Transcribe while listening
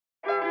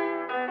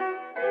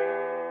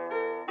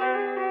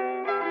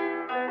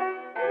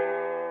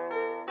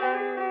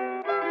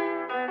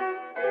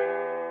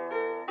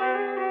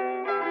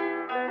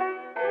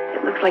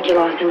Looks like you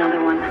lost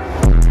another one.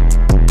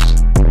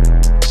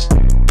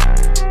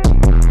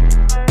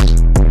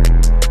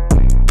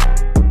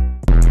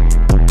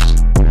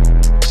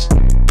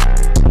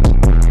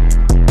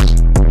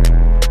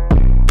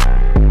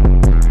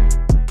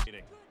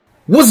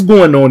 What's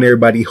going on,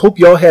 everybody? Hope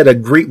y'all had a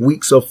great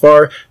week so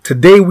far.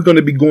 Today we're going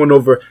to be going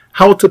over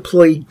how to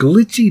play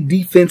glitchy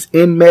defense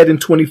in Madden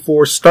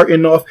 24,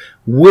 starting off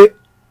with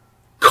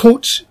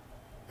coach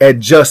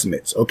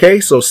adjustments. Okay,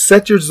 so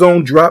set your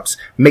zone drops,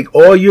 make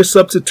all your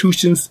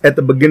substitutions at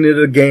the beginning of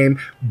the game,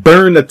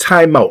 burn a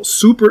timeout.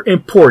 Super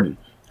important.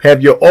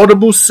 Have your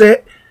audible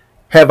set,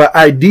 have an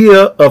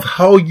idea of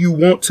how you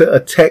want to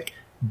attack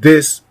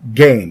this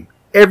game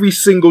every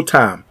single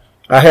time.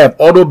 I have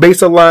auto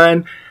base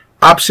align,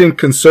 option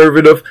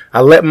conservative. I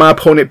let my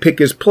opponent pick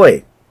his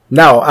play.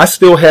 Now, I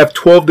still have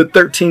 12 to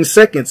 13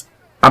 seconds.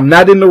 I'm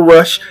not in a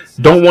rush.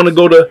 Don't want to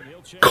go to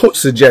coach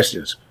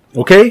suggestions.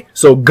 Okay,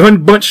 so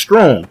gun bunch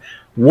strong.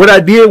 What I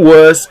did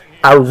was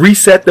I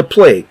reset the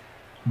play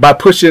by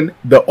pushing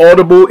the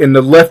audible and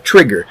the left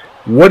trigger.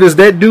 What does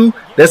that do?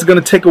 That's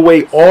going to take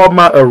away all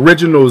my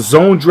original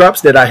zone drops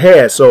that I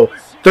had. So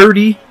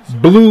 30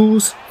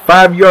 blues,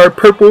 5-yard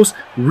purples,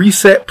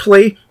 reset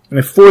play.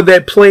 And for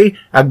that play,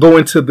 I go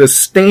into the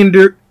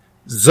standard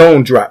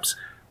zone drops.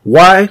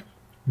 Why?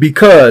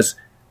 Because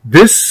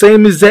this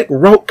same exact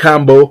route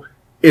combo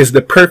is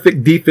the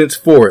perfect defense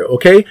for it.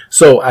 Okay,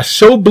 so I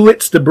show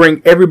blitz to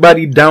bring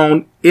everybody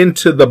down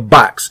into the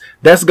box.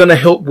 That's going to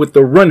help with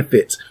the run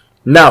fits.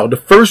 Now, the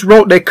first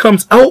route that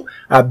comes out,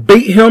 I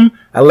bait him.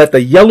 I let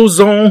the yellow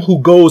zone who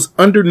goes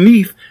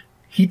underneath,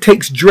 he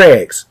takes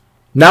drags.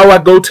 Now I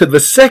go to the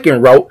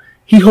second route.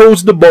 He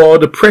holds the ball.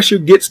 The pressure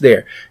gets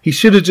there. He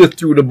should have just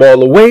threw the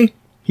ball away.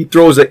 He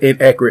throws an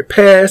inaccurate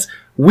pass.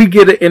 We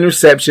get an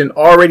interception,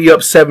 already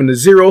up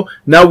 7-0.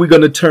 Now we're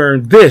going to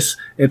turn this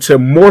into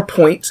more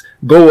points,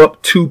 go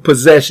up 2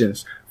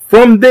 possessions.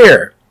 From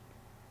there,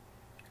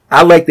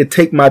 I like to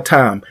take my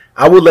time.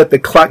 I would let the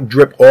clock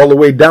drip all the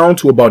way down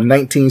to about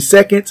 19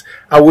 seconds.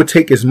 I would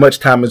take as much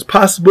time as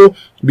possible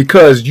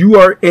because you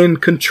are in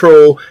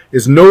control.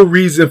 There's no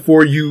reason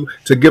for you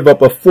to give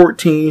up a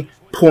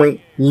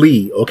 14-point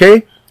lead.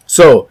 Okay,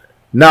 so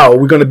now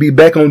we're going to be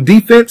back on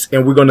defense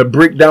and we're going to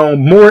break down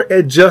more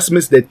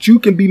adjustments that you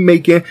can be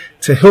making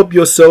to help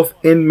yourself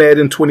in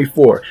Madden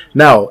 24.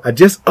 Now, I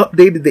just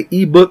updated the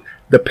ebook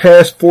the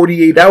past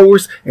 48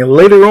 hours, and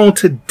later on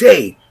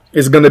today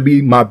is going to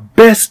be my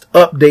best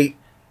update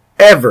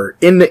ever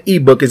in the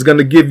ebook. Is going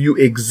to give you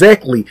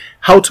exactly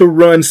how to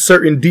run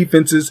certain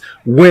defenses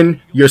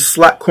when your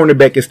slot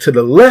cornerback is to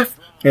the left,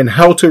 and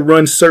how to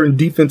run certain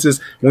defenses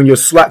when your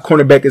slot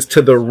cornerback is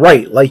to the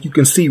right, like you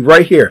can see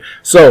right here.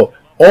 So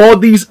all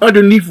these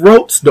underneath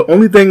routes, the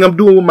only thing I'm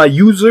doing with my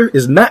user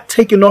is not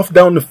taking off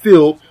down the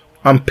field.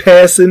 I'm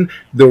passing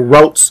the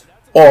routes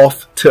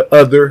off to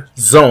other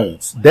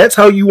zones. That's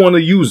how you want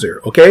to use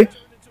her, okay?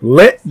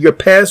 Let your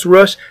pass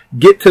rush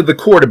get to the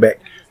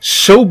quarterback.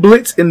 Show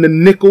blitz in the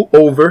nickel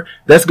over.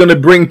 That's going to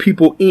bring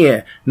people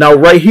in. Now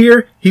right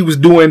here, he was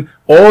doing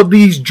all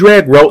these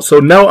drag routes. So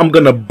now I'm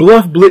going to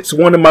bluff blitz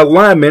one of my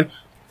linemen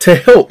to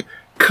help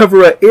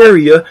cover an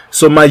area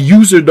so my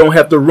user don't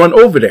have to run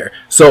over there.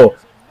 So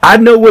I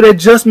know what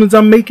adjustments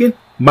I'm making.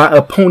 My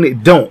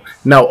opponent don't.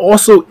 Now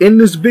also in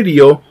this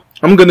video,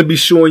 I'm going to be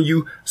showing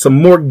you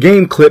some more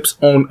game clips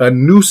on a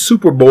new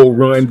Super Bowl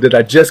run that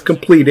I just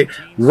completed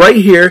right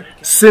here,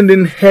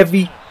 sending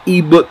heavy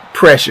ebook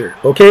pressure.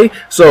 Okay,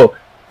 so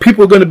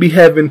people are going to be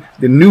having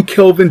the new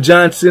Kelvin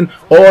Johnson,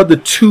 all the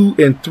 2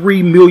 and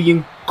 3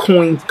 million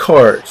coin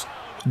cards.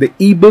 The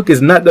ebook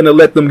is not going to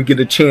let them get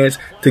a chance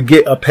to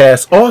get a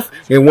pass off,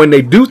 and when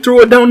they do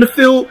throw it down the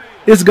field,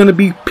 it's going to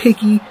be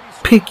picky,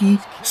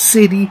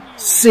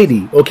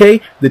 city.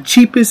 Okay, the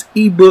cheapest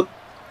ebook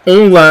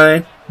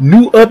online.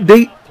 New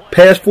update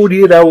past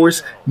 48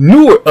 hours,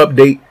 newer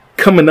update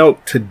coming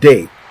out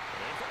today.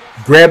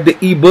 Grab the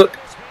ebook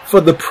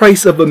for the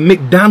price of a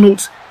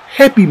McDonald's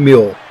Happy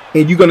Meal,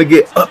 and you're going to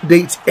get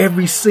updates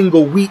every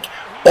single week,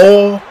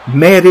 all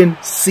Madden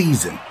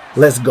season.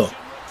 Let's go.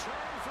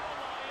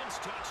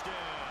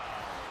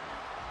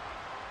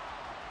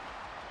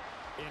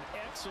 An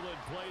excellent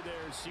play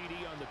there,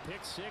 CD, on the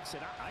pick six,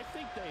 and I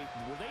think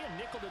were they a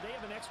nickel? Did they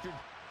have an extra?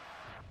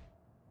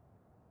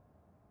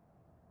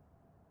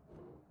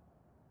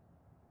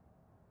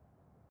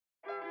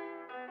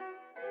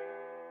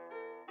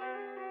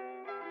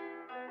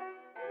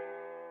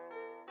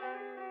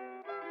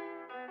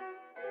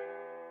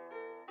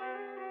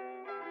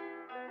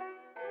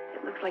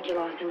 It looks like you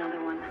lost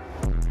another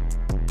one.